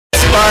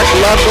spark,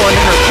 love going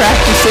to her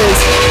practices.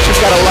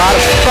 She's got a lot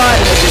of fun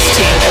with this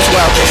team as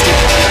well, Christy.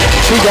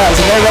 She does,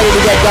 and they're ready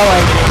to get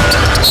going.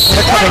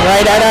 They're coming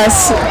right at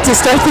us to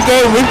start the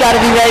game. We've got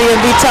to be ready and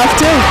be tough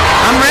too.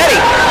 I'm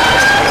ready.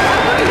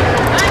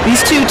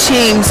 These two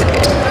teams,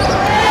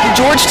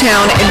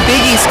 Georgetown in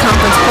Big East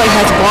Conference play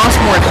has lost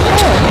more at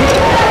home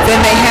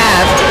than they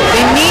have.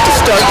 They need to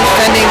start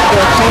defending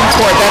their home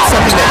court. That's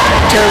something that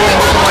Terry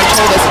Williams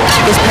told us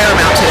is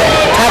paramount today.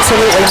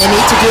 Absolutely. They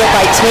need to do it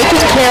by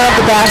taking care of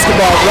the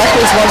basketball.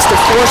 Rutgers wants to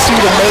force you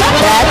to make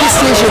bad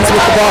decisions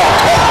with the ball.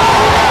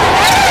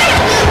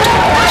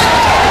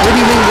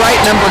 Ruby Lee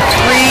Wright, number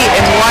 3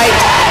 in white.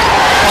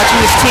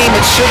 Watching this team,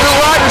 it's Sugar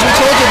Rogers we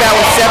told you about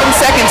with 7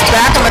 seconds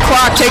back on the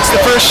clock, takes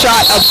the first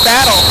shot, a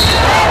battle.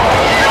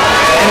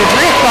 And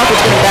Adria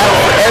Crawford's going to battle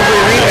for every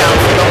rebound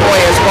for the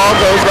Hoyas. Ball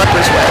goes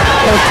Rutgers' way.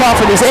 Well, if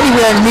Crawford is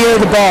anywhere near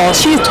the ball,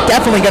 she's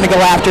definitely going to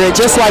go after it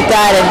just like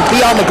that and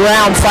be on the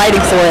ground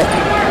fighting for it.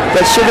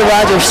 But Sugar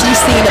Rogers, she's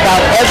seen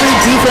about every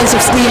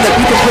defensive scheme that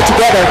you can put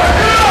together.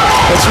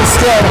 But she's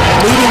still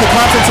leading the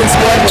conference in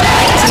scoring with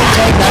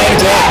 19.9 a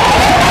game.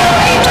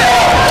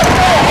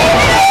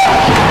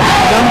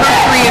 Number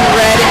 3 in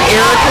red,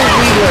 Erica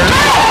Wheeler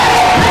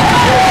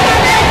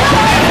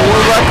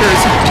for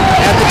Rutgers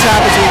at the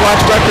top as we watch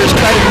Rutgers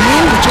try to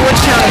move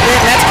Georgetown a bit.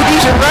 And that's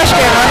Khadijah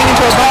Rushdown running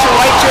into a bunch of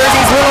white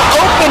jerseys. Little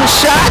open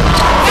shot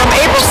from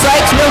April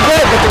Sykes, no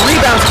good, but the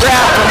rebound's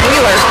grabbed from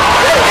Wheeler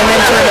and then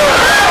turned over.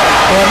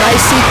 Well, a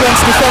nice sequence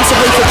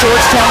defensively for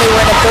Georgetown. They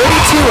were in a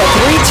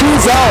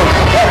 3-2 zone,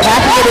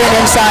 packing it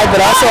in inside,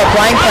 but also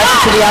applying pressure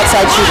to the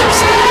outside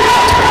shooters.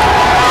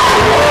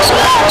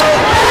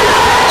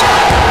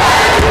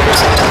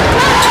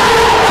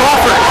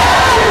 Crawford.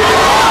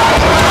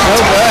 No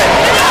good.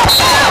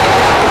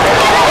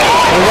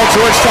 And what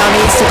Georgetown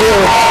needs to do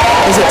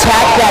is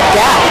attack that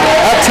gap.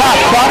 Up top,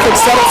 Crawford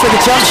settled for the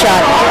jump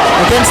shot.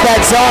 Against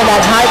that zone, that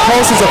high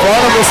post is a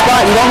vulnerable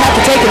spot. You don't have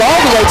to take it all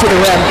the way to the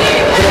rim,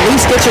 but at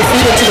least get your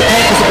feet into the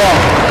paint with the ball.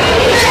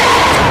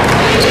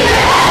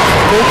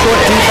 Full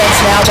court defense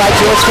now by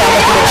Georgetown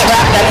looking to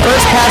trap that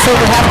first pass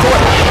over half court.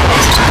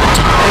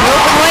 In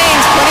open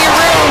lanes, plenty of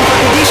room for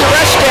Khadijah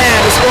Rushdown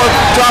to score,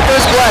 drop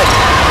those blood.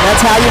 And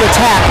that's how you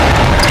attack.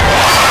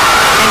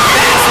 And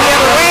fast the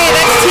other way,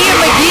 that's Tia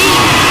McGee.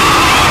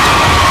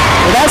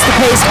 Well, that's the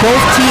pace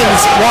both teams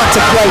want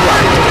to play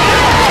with.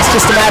 It's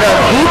just a matter of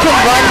who can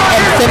run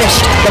and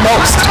finish the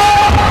most.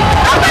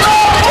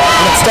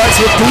 And it starts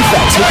with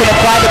defense. Who can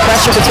apply the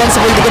pressure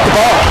defensively to get the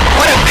ball.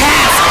 What a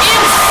pass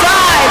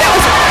inside. That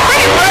was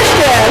pretty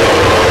Rushdown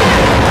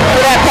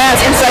for that pass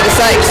inside the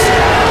Sykes.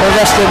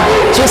 Rushdown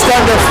just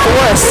under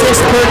 4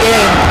 assists per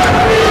game.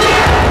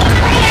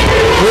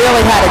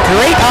 Really had a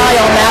great eye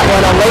on that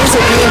one. A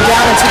laser beam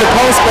down into the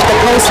post, but the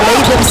post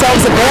made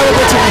themselves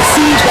available to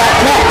receive that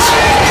catch.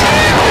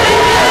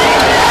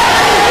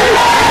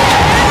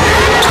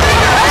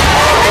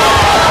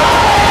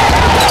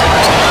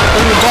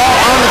 And the ball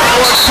on the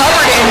floor,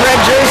 covered in red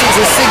jerseys,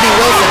 is Sydney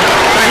Wilson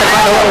trying to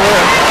find a little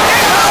room.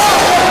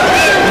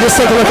 Just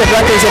take a look at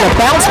Rutgers in a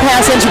bounce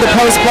pass into the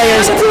post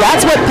players.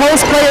 That's what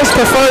post players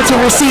prefer to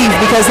receive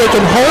because they can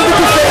hold the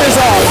defenders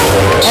off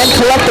and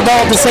collect the ball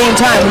at the same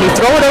time. When you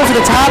throw it over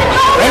the top,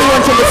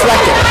 anyone can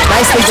deflect it.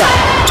 Nicely done.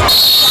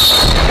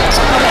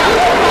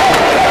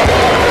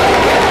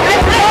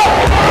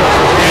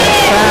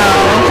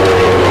 Foul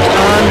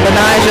on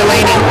Benijah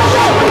Laney.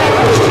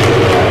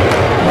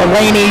 Well,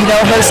 Laney, you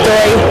know her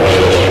story.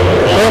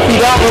 Well, if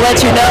you don't, we'll let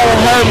you know.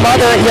 Her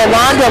mother,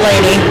 Yolanda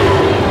Laney,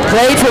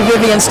 played for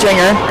Vivian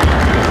Stringer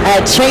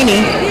at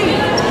Cheney,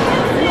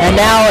 and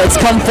now it's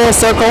come full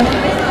circle.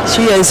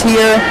 She is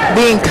here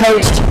being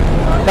coached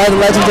by the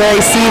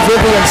legendary C.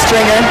 Vivian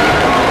Stringer,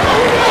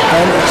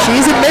 and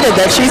she's admitted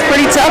that she's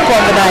pretty tough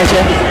on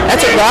Benijah.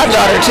 That's a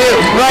goddaughter too,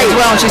 right? As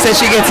well, and she says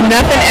she gets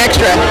nothing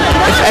extra.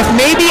 If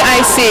maybe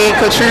I see,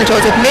 Coach Stringer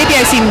told us, if maybe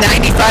I see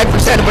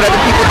 95% of what other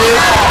people do,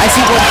 I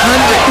see 100%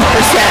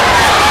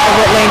 of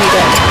what Laney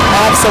does.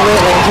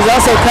 Absolutely. She's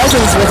also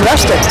cousins with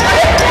Rushton.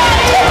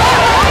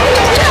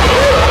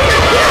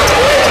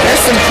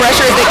 There's some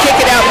pressure as they kick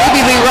it out.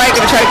 Ruby Lee Wright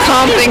going to try to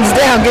calm things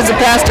down. Gives a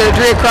pass to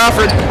Adria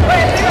Crawford.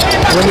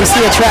 When you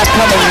see a trap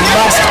coming, you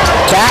must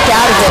back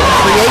out of it and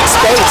create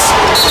space.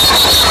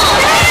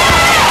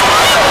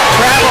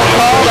 Travel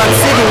called on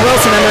Sydney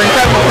Wilson under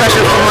incredible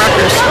pressure from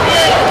Rutgers.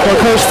 Well,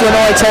 Coach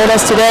Flournoy told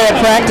us today at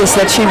practice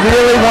that she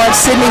really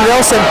wants Sydney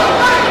Wilson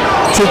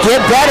to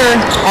get better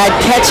at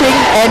catching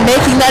and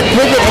making that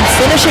pivot and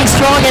finishing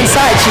strong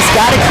inside. She's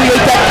got to create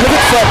that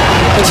pivot foot,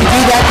 but you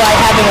do that by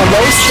having a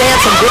low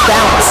stance and good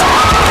balance.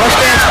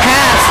 Rushdown's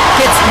pass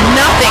hits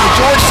nothing.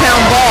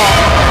 Georgetown ball.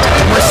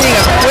 We're seeing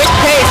a quick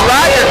pace.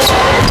 Rogers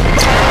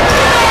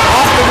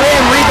off the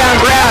rim,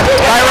 rebound grab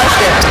by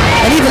Rushdown.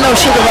 And even though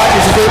Sugar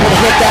Rogers is able to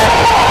hit that,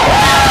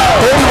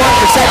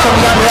 31% from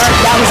beyond the arc,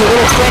 that was a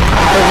little quick.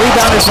 The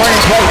rebounders weren't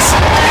in place.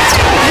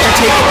 They're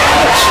taking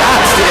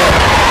shots today.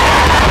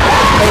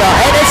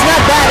 And it's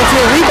not bad if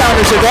your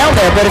rebounders are down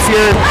there, but if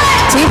your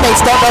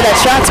teammates don't know that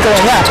shot's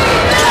going up,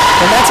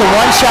 then that's a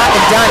one shot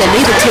and done, and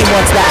neither team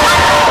wants that.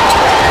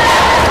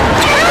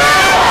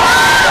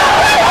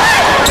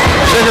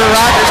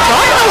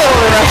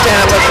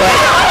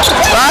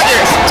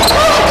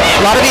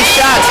 A lot of these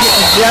shots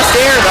hitting just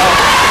air, though.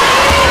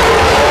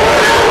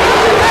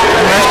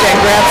 And Rushdan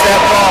grabs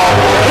that ball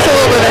with a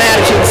little bit of an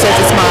attitude and says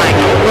it's mine.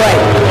 Right.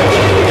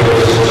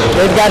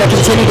 They've got to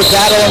continue to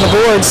battle on the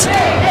boards.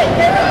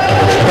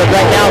 But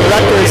right now,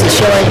 Rutgers is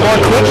showing more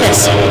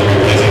quickness.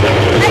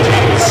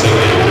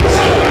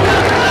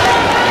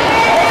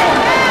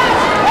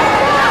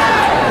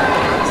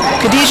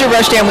 Khadijah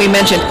Rushdan, we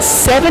mentioned,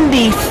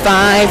 75%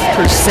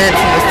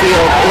 from the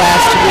field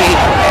last week.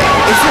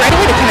 Is there any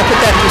way to kind of put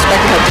that in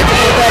perspective how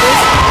difficult that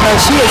is? No,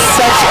 she is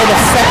such an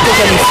effective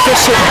and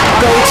efficient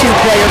go-to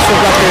player for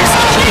Rutgers.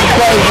 She can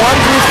play 1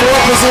 through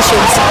 4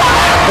 positions,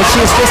 but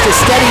she is just a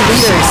steady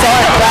leader. We saw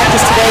her in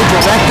practice today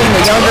directing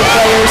the younger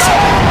players,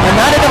 and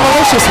not in a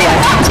malicious way.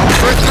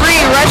 For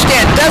 3,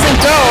 Rushdan doesn't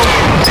go.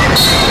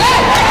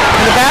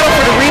 And the battle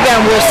for the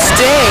rebound will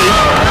stay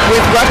with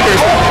Rutgers,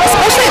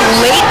 especially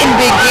late in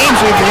big games.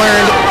 We've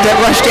learned that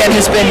Rushdan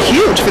has been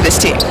huge for this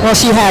team. Well,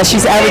 she has.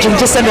 She's averaging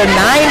just under 9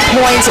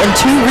 points and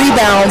 2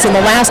 rebounds in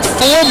the last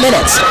 4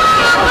 minutes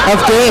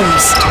of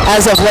games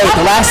as of late.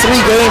 The last 3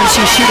 games,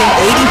 she's shooting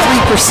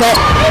 83%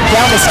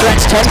 down the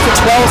stretch, 10 for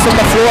 12 from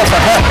the floor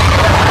for her.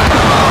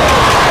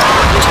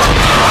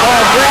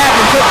 Grab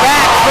and put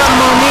back from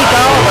Monique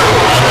Oliver.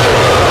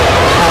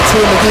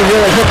 Tia McGee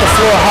really hit the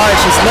floor hard.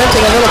 She's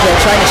limping a little bit,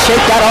 trying to shake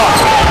that off.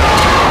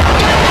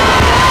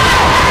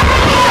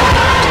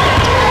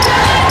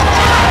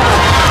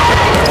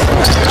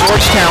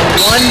 Georgetown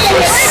 1 for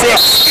 6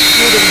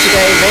 shooting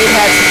today. They've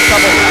had some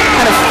trouble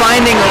kind of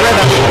finding a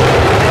rhythm.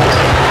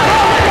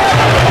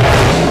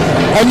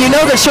 And you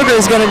know that Sugar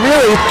is going to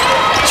really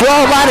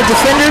draw a lot of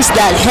defenders.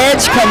 That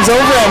hedge comes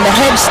over and the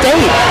hedge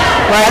stayed.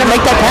 Right, got to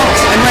make that pass.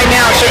 And right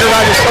now, Sugar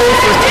Rogers 0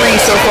 for 3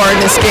 so far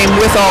in this game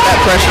with all that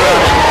pressure on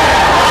her.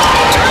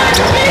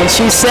 And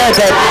she said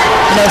that,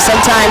 you know,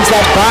 sometimes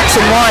that box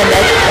and one,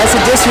 that's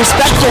a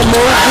disrespectful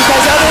move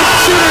because other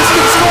shooters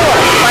can score.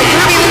 Like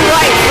Ruby Lee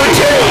Wright for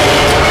 2.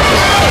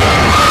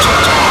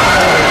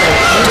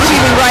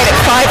 Ruby Lee Wright at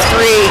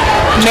 5'3",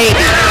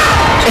 maybe.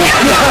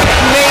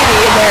 Maybe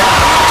in there.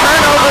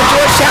 Turnover,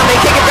 Georgetown, they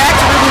kick it back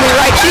to Ruby Lee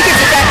Wright. She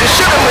gives it back to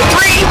Sugar for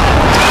 3.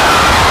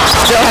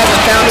 Still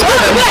hasn't found a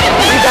rhythm.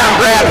 Rebound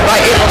grab by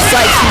April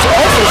Sykes, who's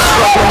also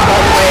struggling, by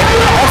the way.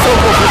 Also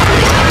 4 for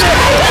 3.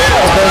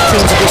 Both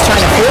teams are just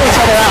trying to feel each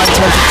other out in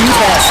terms of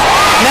defense.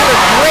 Another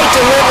great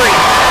delivery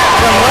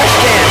from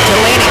Rushdan to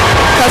Laney,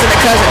 cousin to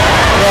cousin.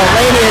 Yeah,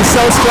 Laney is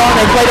so strong.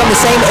 They played on the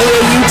same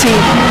AAU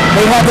team.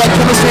 They have that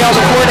chemistry on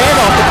the court and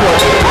off the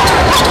court.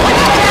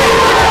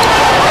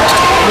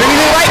 Ruby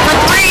Lee Wright for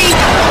 3.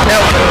 No.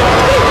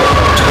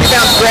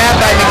 Rebound grabbed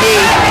by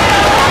McGee.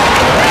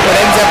 But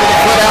ends up with a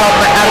foot out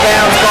of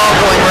bounds ball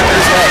going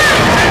Rutgers' way.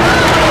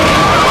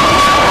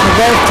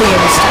 Both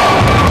teams,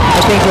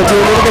 I think, will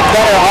do a little bit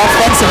better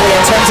offensively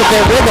in terms of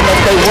their rhythm if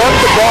they work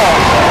the ball.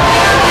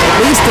 At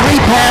least 3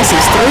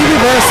 passes, 3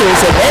 reversals,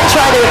 and then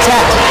try to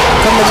attack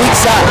from the weak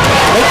side.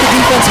 Make the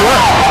defense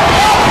work.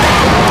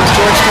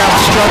 Georgetown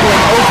struggling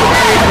 0 for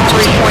 3 from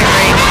 3-point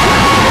range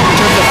in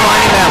terms of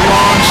finding that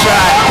long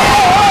shot.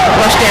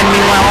 Rushdan,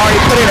 meanwhile, already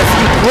put in a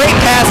few great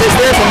passes.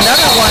 There's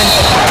another one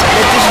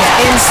that dishes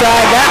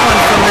inside. That one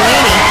from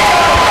Laney.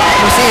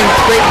 We're seeing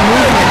great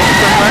movement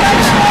from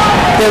Rutgers.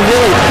 They're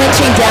really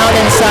pinching down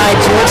inside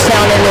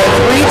Georgetown in their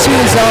 3-2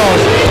 zone.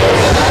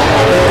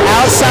 They're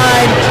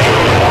outside,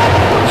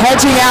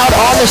 hedging out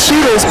all the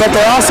shooters, but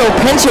they're also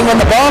pinching when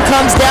the ball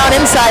comes down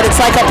inside.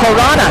 It's like a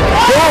piranha.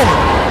 Boom!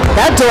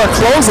 That door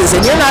closes,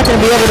 and you're not going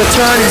to be able to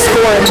turn and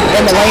score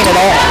in the lane at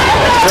all.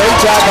 Great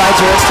job by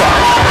Georgetown.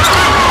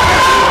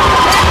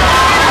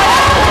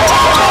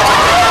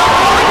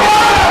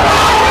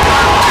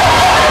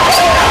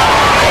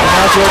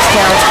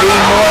 Georgetown's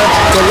being more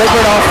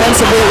deliberate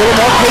offensively, a little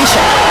more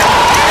patient.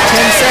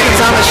 10 seconds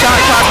on the shot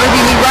clock.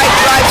 Ruby Lee Wright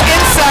drives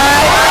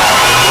inside.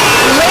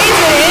 Lays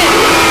it in.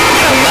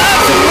 I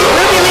love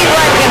Ruby Lee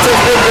Wright against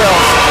those big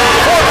girls.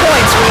 4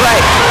 points for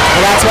Wright.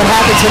 Well, that's what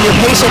happens when you're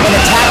patient and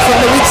attack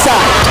from the weak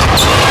side.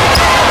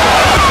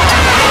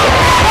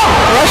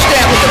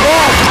 Rushdan with the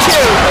ball for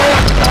 2.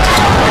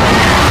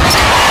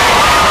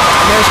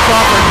 There's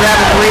Crawford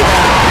grabbing the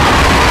rebound.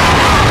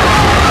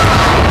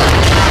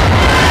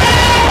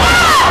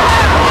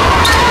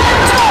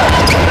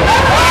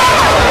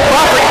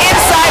 Crawford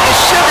inside the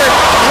Sugar.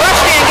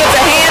 Rushdan gets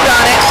a hand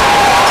on it.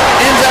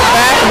 Ends up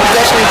back in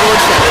possession of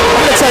Georgetown. I'm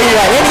going to tell you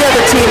what, any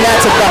other team,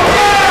 that's a bucket.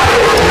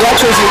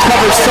 Rutgers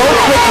recovers so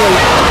quickly.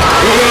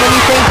 Even when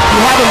you think you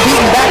have them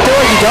beaten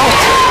backdoor, you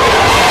don't.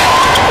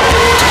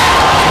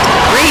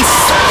 Reese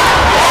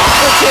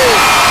for 2.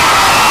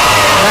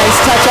 Nice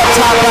touch up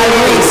top by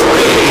Reese.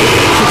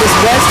 She just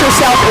rests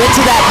herself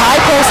into that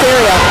high post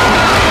area.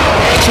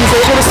 She's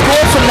able to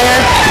score from there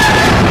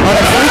on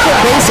a frequent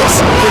basis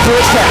for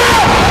Georgetown.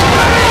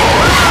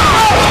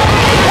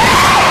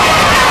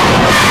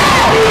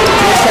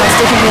 Georgetown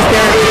sticking with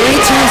their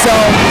 3-2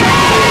 zone.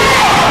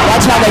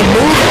 Watch how they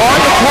move on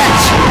the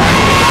catch.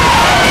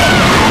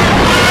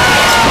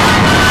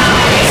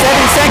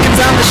 7 seconds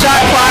on the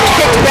shot clock.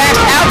 Kicked back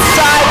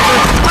outside for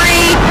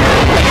 3.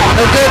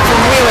 No good from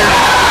Wheeler.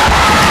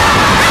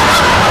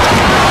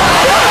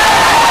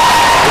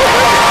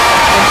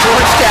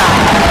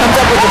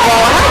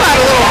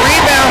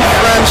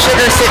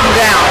 Sugar sitting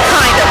down,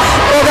 kind of.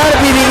 Well, that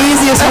would be the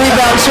easiest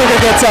rebound Sugar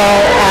gets all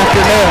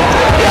afternoon.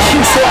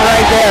 She's sitting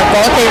right there.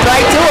 Ball came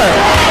right to her.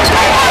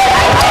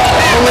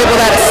 We'll label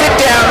that a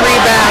sit-down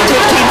rebound.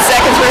 15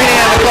 seconds remaining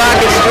on the clock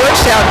as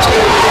Georgetown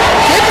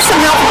getting some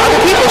help from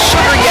other people.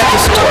 Sugar yet to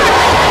score.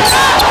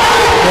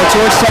 Well,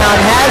 Georgetown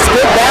has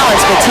good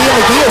balance, but Tia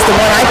McGee is the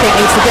one I think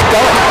needs to get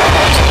going.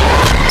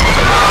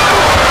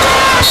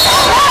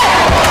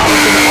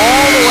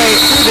 All the way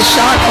through the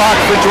shot clock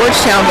for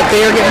Georgetown, but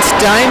they are getting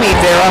stymied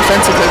there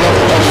offensively.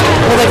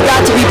 Well, they've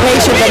got to be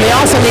patient, but they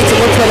also need to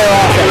look for their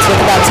offense.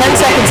 With about 10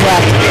 seconds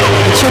left,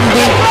 it shouldn't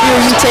be here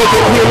you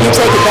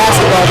take it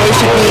basketball. They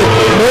should be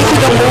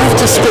making a move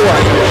to score,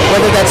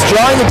 whether that's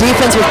drawing the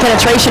defense with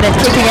penetration and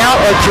kicking out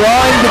or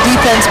drawing the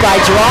defense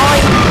by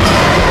drawing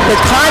the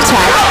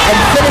contact and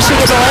finishing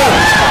in the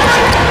lane.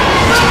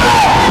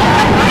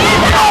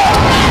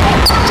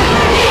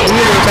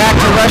 Wheeler back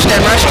to Rushden.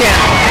 Rushden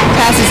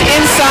passes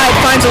inside,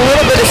 finds a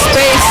little bit of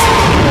space.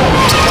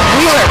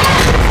 Wheeler.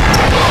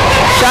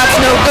 Shot's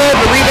no good,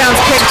 the rebound's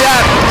picked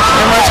up.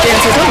 And Rushden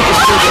says, let me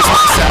just do this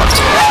myself.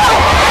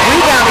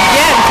 Rebound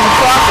again from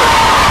Crawford.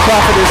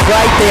 Crawford is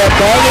right there,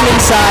 banging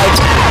inside.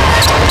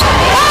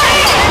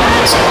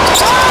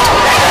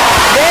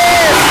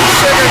 There's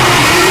Sugar.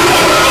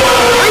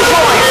 3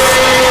 points.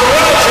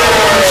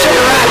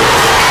 Sugar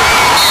Rogers.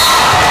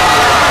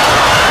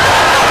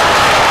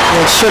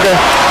 And Sugar,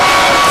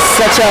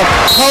 such a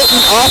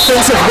potent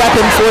offensive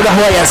weapon for the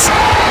Hoyas.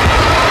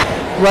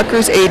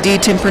 Rutgers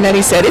AD Tim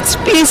Pernetti said it's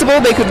feasible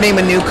they could name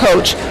a new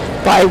coach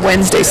by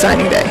Wednesday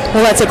signing day.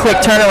 Well, that's a quick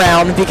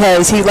turnaround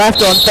because he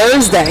left on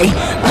Thursday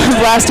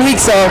of last week,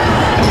 so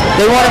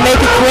they want to make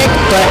it quick,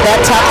 but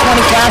that top 20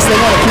 class, they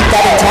want to keep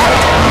that intact.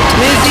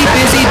 Busy,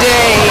 busy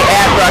day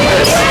at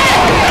Rutgers.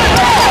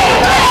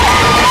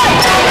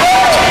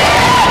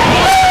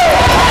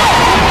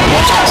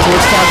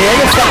 Georgetown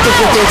very effective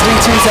with their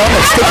 3-2 zone.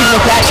 They're sticking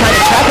with that, trying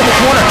to trap in the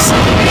corners.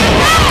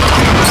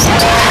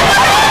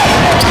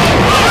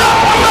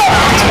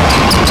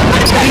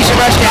 Keisha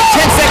Rushden,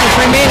 10 seconds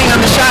remaining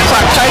on the shot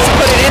clock. Tries to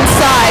put it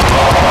inside.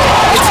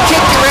 It's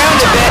kicked around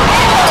a bit.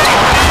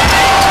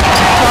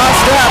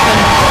 Tossed up and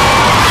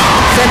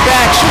sent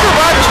back. Sugar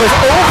Rogers was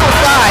 0 for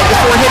 5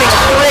 before hitting a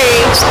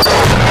 3.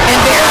 And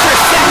there's her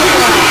second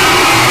one.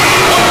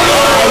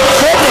 My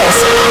goodness,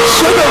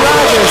 Sugar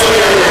Rogers,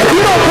 if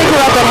you don't pick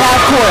her up at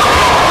half court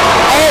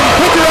and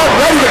pick her up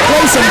ready to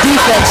play some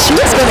defense, she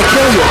is going to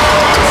kill you.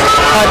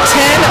 A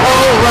 10-0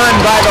 run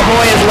by the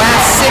Hoyas.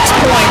 Last 6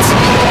 points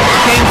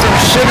came from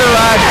Sugar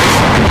Rogers.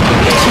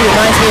 She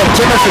reminds me of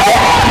Jimmer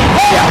Fredette.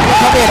 Yeah,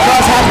 coming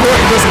across half court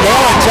and just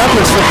nailing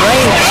jumpers from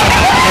range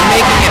and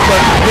making it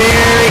look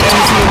very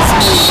easy and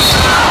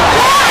smooth.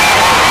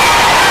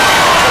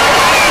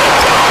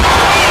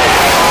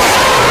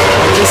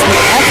 Just the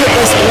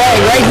effortless play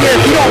right here.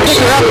 If you don't pick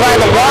her up by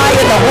the Y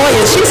and the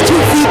Hoyas, she's 2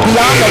 feet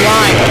beyond the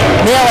line,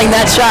 nailing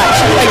that shot.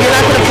 She's like, you're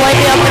not going to play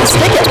me, I'm going to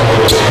stick it.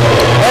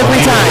 Every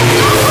time.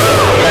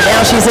 And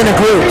now she's in a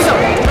groove.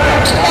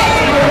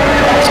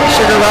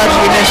 Sugar Rogers,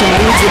 we mentioned,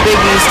 leads the Big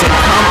East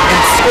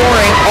in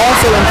scoring,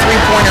 also in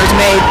 3-pointers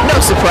made. No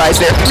surprise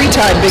there.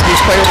 3-time Big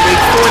East Player of the Week,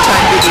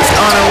 4-time Big East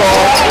Honor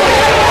Roll.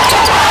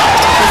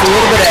 There's a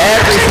little bit of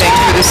everything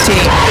for this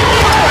team.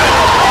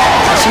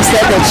 She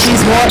said that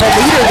she's more of a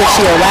leader this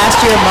year. Last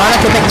year,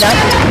 Monica McNutt,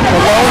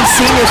 the lone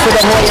senior for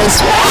the Hoyas,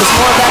 was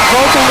more of that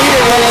vocal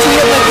leader, while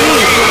Tia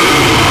McGee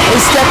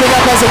is stepping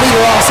up as a leader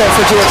also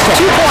for Georgetown.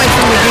 2 points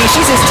from McGee.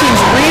 She's his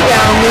team's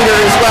rebound leader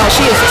as well.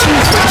 She is 2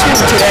 for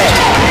 2 today.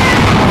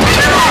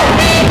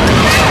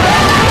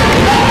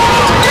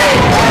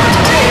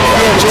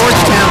 Yeah,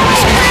 Georgetown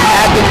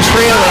had been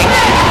trailing.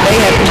 They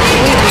have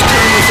completely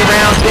turned this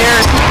around there.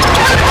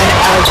 And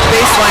a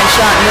baseline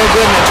shot, no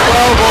good, and a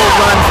 12-0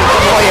 run for the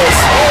Hoyas.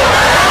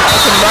 What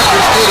can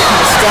Rutgers do to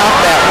kind of stop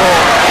that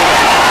roll?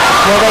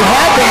 Well, they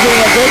have been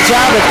doing a good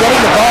job of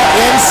getting the ball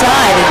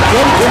inside and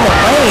getting in the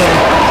lane.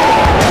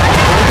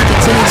 They need to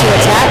continue to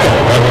attack it.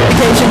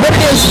 Because you look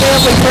at this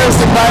family first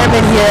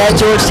environment here at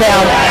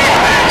Georgetown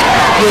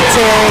with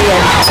Terry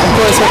and, of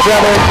course, her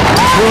brother,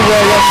 Drew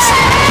Williams.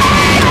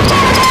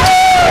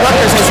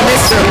 Rutgers has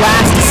missed their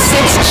last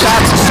 6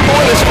 shots.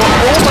 Scoreless for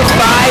over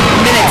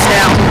 5 minutes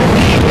now.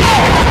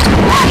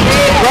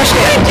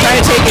 Rushden trying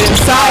to take it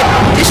inside.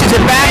 Dishes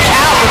it back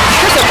out, but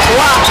there's a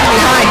block from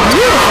behind.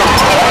 Beautiful.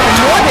 And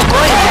Morgan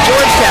Williams for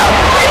Georgetown.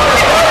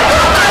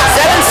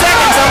 7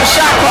 seconds on the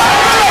shot clock.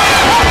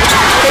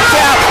 Kicked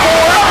out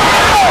 4.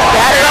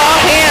 Batted off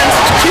hands.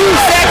 2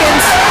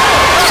 seconds.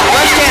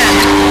 Rushden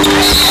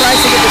tries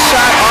to get the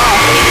shot off.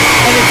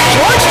 And it's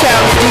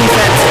Georgetown's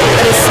defense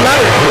that is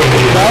smothered.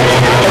 Well,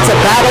 it's a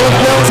battle of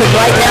wills, and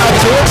right now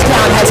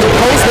Georgetown has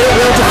imposed their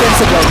will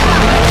defensively.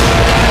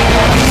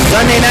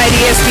 Sunday night,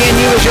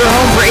 ESPNU is your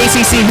home for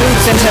ACC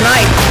hoops, and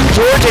tonight,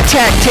 Georgia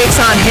Tech takes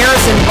on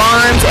Harrison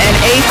Barnes and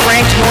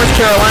 8th-ranked North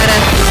Carolina.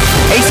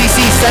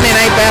 ACC Sunday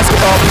night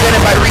basketball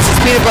presented by Reese's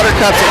Peanut Butter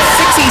Cups at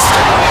 6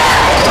 Eastern.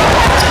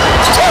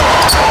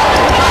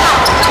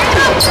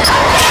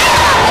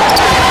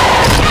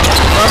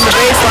 From the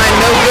baseline,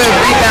 no good.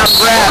 Rebound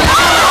grab.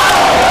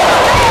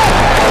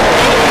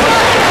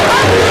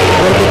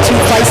 A little bit too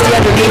feisty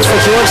underneath for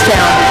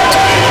Georgetown.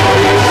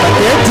 But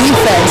their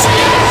defense,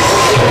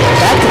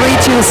 that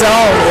 3-2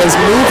 zone is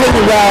moving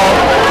well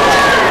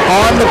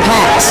on the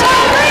pass.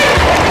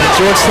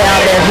 Georgetown,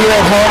 they're here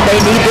at home. They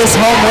need this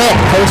home win.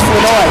 Coach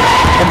Flournoy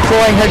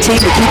imploring her team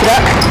to keep it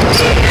up.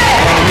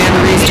 And Amanda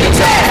Reese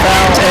picks up the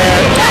foul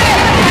there.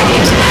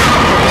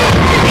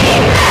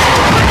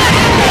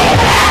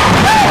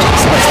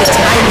 So much the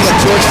timing of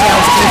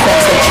Georgetown's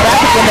defense. They trap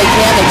it when they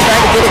can. They try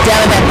to get it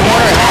down in that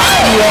corner and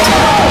spewing.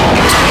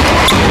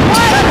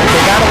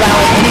 They're not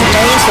allowing any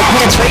lanes for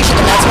penetration,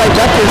 and that's why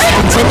Rutgers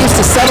continues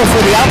to settle for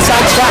the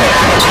outside shot.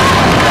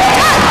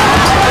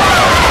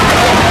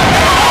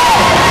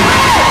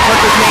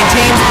 Rutgers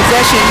maintains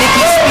possession.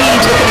 Nikki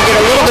Speed looking to get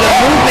a little bit of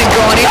movement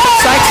going. April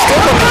Sykes still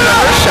looking for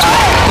her shot.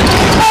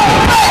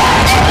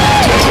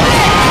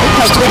 Look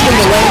how quickly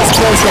the lanes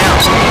close down.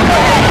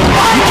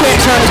 You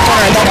can't turn the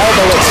corner and that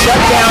elbow. It's shut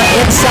down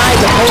inside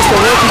the post. They're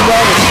working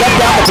well to shut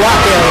down the block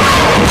area.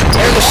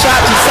 There's a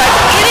shot from Sykes.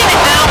 In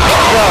and out it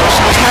goes.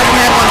 She hasn't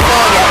had one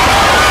fall yet.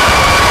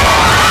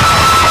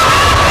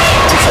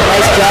 It's a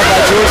nice job by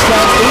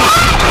Georgetown's team.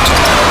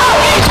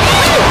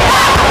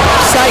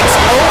 Sykes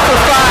 0 for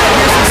 5.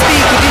 Here's some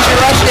speed. Khadijah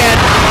Rushdan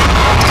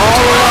all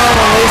alone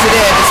and lays it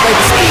in. It's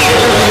like speed.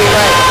 Ruby Lee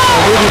right.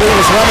 Ruby Lee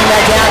was running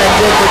that down and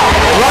did the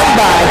run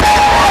by,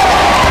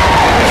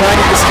 trying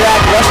to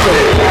distract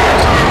Rushdan.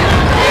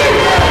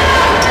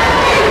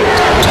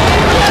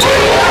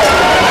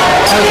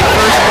 That was the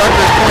first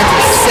Rutgers points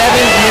in 7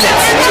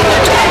 minutes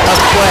of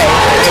play.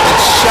 It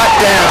was shut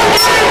down.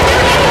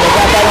 They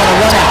got that on a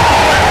run out.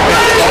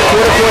 That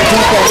quarter-court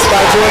defense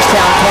by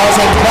Georgetown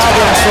causing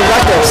problems for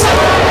Rutgers.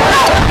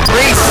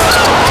 Reese,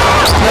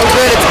 no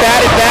good. It's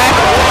batted back.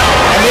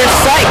 And there's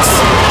Sykes.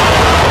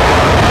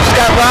 She's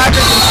got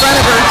Rogers in front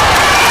of her.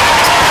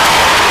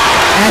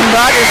 And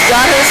Rogers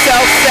got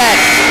herself set.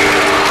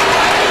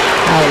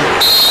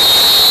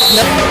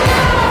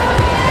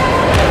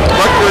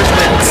 Rutgers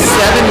went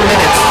 7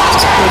 minutes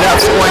without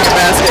scoring a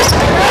basket.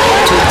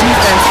 The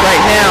defense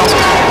right now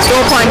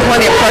still applying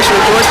plenty of pressure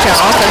to Georgetown.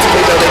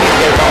 Offensively, though, they need to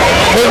get it going.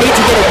 They need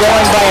to get it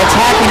going by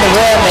attacking the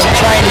rim and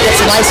trying to get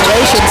some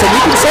isolations. And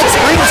you can set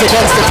screens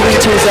against the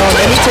 3-2 zone.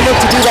 They need to look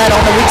to do that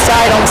on the weak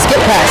side on skip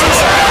passes.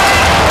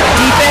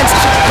 Defense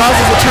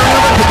causes a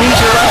turnover.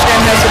 Khadijah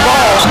Rushdan has the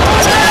ball.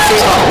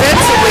 See if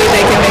offensively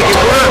they can make it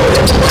work.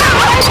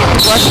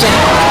 Rushdan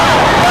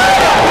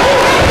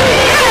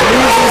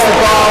loses the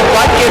ball.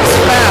 What gets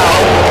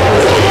fouled?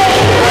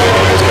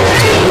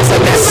 Looks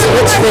like that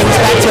switch things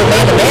back to a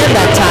man-to-man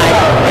that time.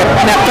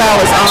 And that foul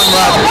is on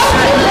Rogers.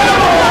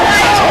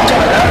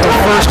 The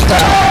first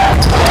foul.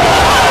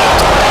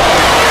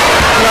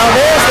 Now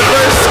there's the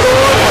first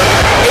score for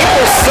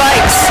April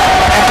Sykes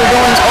after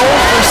going 0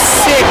 for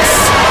 6.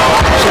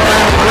 She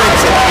finally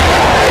breaks it.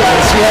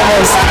 She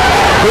almost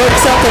broke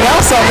something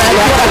else on that.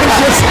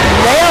 Just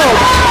nailed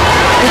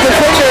with the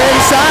finger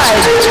inside.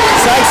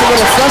 Sykes a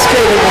little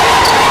frustrated with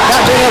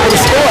not being able to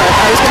score.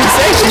 I was going to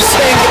say, she's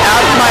saying, get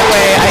out of my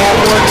way. I have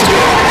work to do.